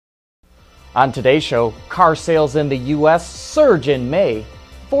On today's show, car sales in the US surge in May,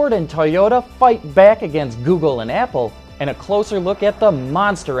 Ford and Toyota fight back against Google and Apple, and a closer look at the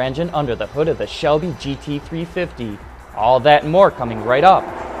monster engine under the hood of the Shelby GT350. All that and more coming right up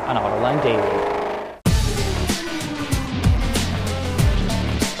on Autoline Daily.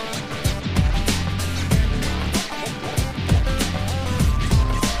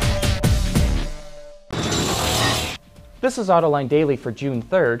 This is Autoline Daily for June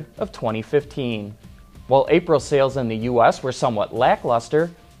 3rd of 2015. While April sales in the US were somewhat lackluster,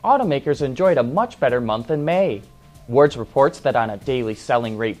 automakers enjoyed a much better month in May. Wards reports that on a daily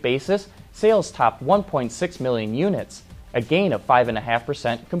selling rate basis, sales topped 1.6 million units, a gain of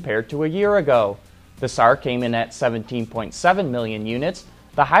 5.5% compared to a year ago. The SAAR came in at 17.7 million units,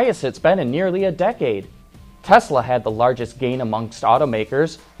 the highest it's been in nearly a decade. Tesla had the largest gain amongst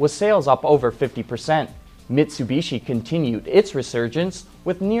automakers, with sales up over 50%. Mitsubishi continued its resurgence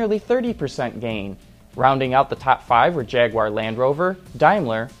with nearly 30% gain. Rounding out the top 5 were Jaguar Land Rover,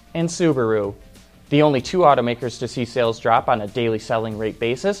 Daimler, and Subaru. The only two automakers to see sales drop on a daily selling rate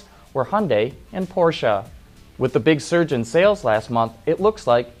basis were Hyundai and Porsche. With the big surge in sales last month, it looks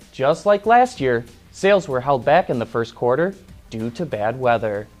like, just like last year, sales were held back in the first quarter due to bad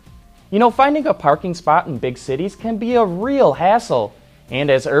weather. You know, finding a parking spot in big cities can be a real hassle. And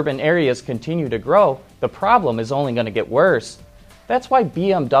as urban areas continue to grow, the problem is only going to get worse. That's why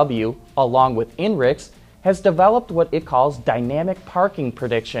BMW, along with INRIX, has developed what it calls dynamic parking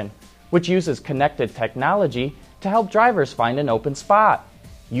prediction, which uses connected technology to help drivers find an open spot.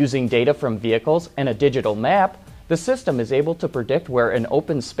 Using data from vehicles and a digital map, the system is able to predict where an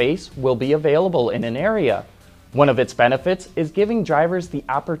open space will be available in an area. One of its benefits is giving drivers the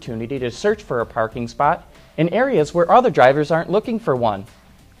opportunity to search for a parking spot in areas where other drivers aren't looking for one.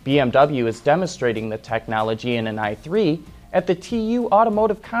 BMW is demonstrating the technology in an i3 at the TU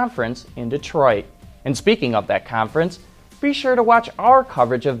Automotive Conference in Detroit. And speaking of that conference, be sure to watch our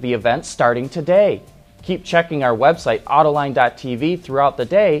coverage of the event starting today. Keep checking our website autoline.tv throughout the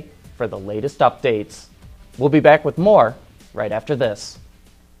day for the latest updates. We'll be back with more right after this.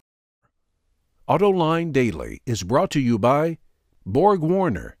 Autoline Daily is brought to you by Borg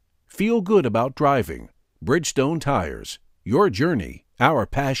Warner. Feel good about driving. Bridgestone Tires. Your journey, our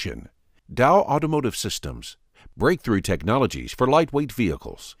passion. Dow Automotive Systems. Breakthrough technologies for lightweight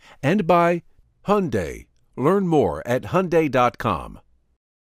vehicles. And by Hyundai. Learn more at Hyundai.com.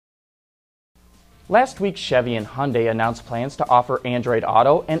 Last week, Chevy and Hyundai announced plans to offer Android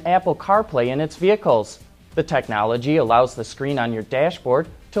Auto and Apple CarPlay in its vehicles. The technology allows the screen on your dashboard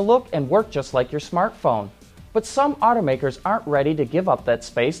to look and work just like your smartphone. But some automakers aren't ready to give up that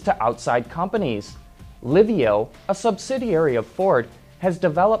space to outside companies. Livio, a subsidiary of Ford, has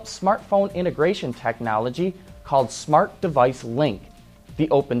developed smartphone integration technology called Smart Device Link. The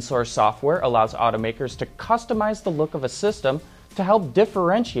open source software allows automakers to customize the look of a system to help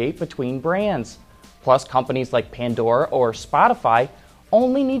differentiate between brands. Plus, companies like Pandora or Spotify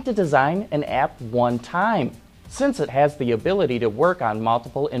only need to design an app one time, since it has the ability to work on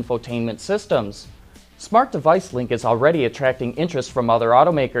multiple infotainment systems. Smart Device Link is already attracting interest from other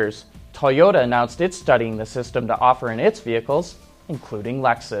automakers. Toyota announced it's studying the system to offer in its vehicles, including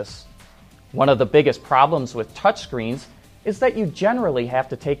Lexus. One of the biggest problems with touchscreens is that you generally have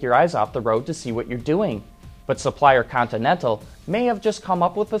to take your eyes off the road to see what you're doing. But supplier Continental may have just come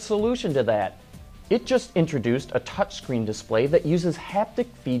up with a solution to that. It just introduced a touchscreen display that uses haptic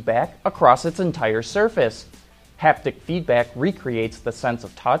feedback across its entire surface. Haptic feedback recreates the sense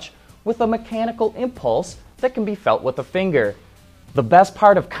of touch with a mechanical impulse that can be felt with a finger. The best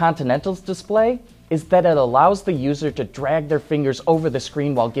part of Continental's display is that it allows the user to drag their fingers over the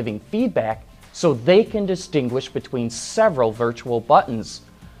screen while giving feedback so they can distinguish between several virtual buttons.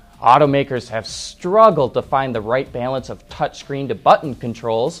 Automakers have struggled to find the right balance of touchscreen to button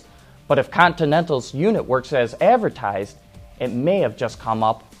controls, but if Continental's unit works as advertised, it may have just come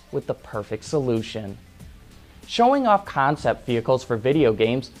up with the perfect solution. Showing off concept vehicles for video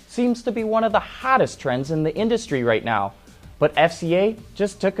games seems to be one of the hottest trends in the industry right now. But FCA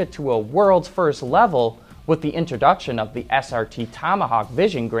just took it to a world's first level with the introduction of the SRT Tomahawk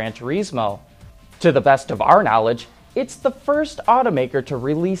Vision Gran Turismo. To the best of our knowledge, it's the first automaker to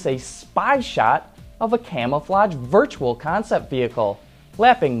release a spy shot of a camouflage virtual concept vehicle,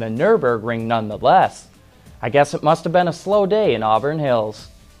 lapping the Nürburgring nonetheless. I guess it must have been a slow day in Auburn Hills.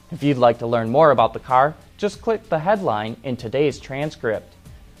 If you'd like to learn more about the car, just click the headline in today's transcript.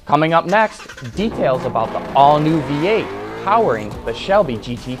 Coming up next, details about the all-new V8 powering the Shelby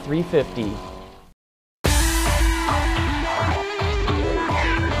GT350.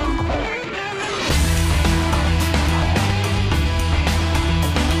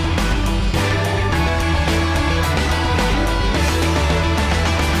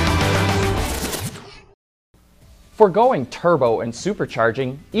 Foregoing turbo and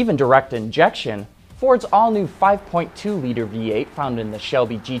supercharging, even direct injection, Ford's all-new 5.2-liter V8 found in the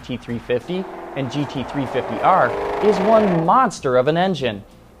Shelby GT350 and GT350R is one monster of an engine,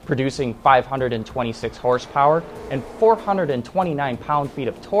 producing 526 horsepower and 429 pound-feet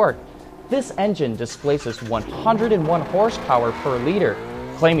of torque. This engine displaces 101 horsepower per liter,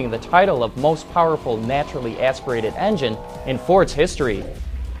 claiming the title of most powerful naturally aspirated engine in Ford's history.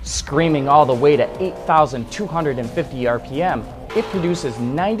 Screaming all the way to 8,250 RPM, it produces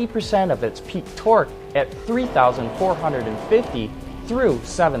 90% of its peak torque at 3,450 through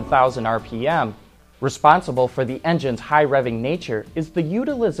 7,000 RPM. Responsible for the engine's high revving nature is the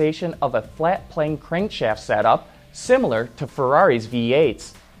utilization of a flat plane crankshaft setup similar to Ferrari's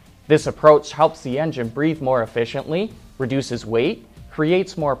V8s. This approach helps the engine breathe more efficiently, reduces weight,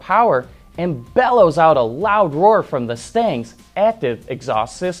 creates more power, and bellows out a loud roar from the Stang's active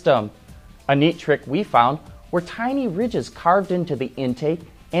exhaust system. A neat trick we found were tiny ridges carved into the intake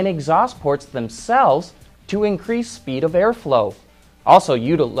and exhaust ports themselves to increase speed of airflow. Also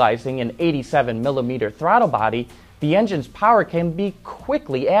utilizing an 87mm throttle body, the engine's power can be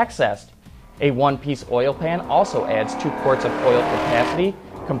quickly accessed. A one-piece oil pan also adds 2 quarts of oil capacity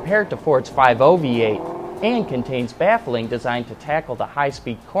compared to Ford's 5.0 V8. And contains baffling designed to tackle the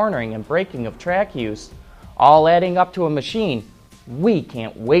high-speed cornering and braking of track use, all adding up to a machine we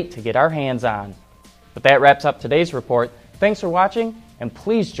can't wait to get our hands on. But that wraps up today's report. Thanks for watching, and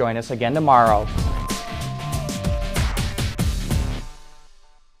please join us again tomorrow.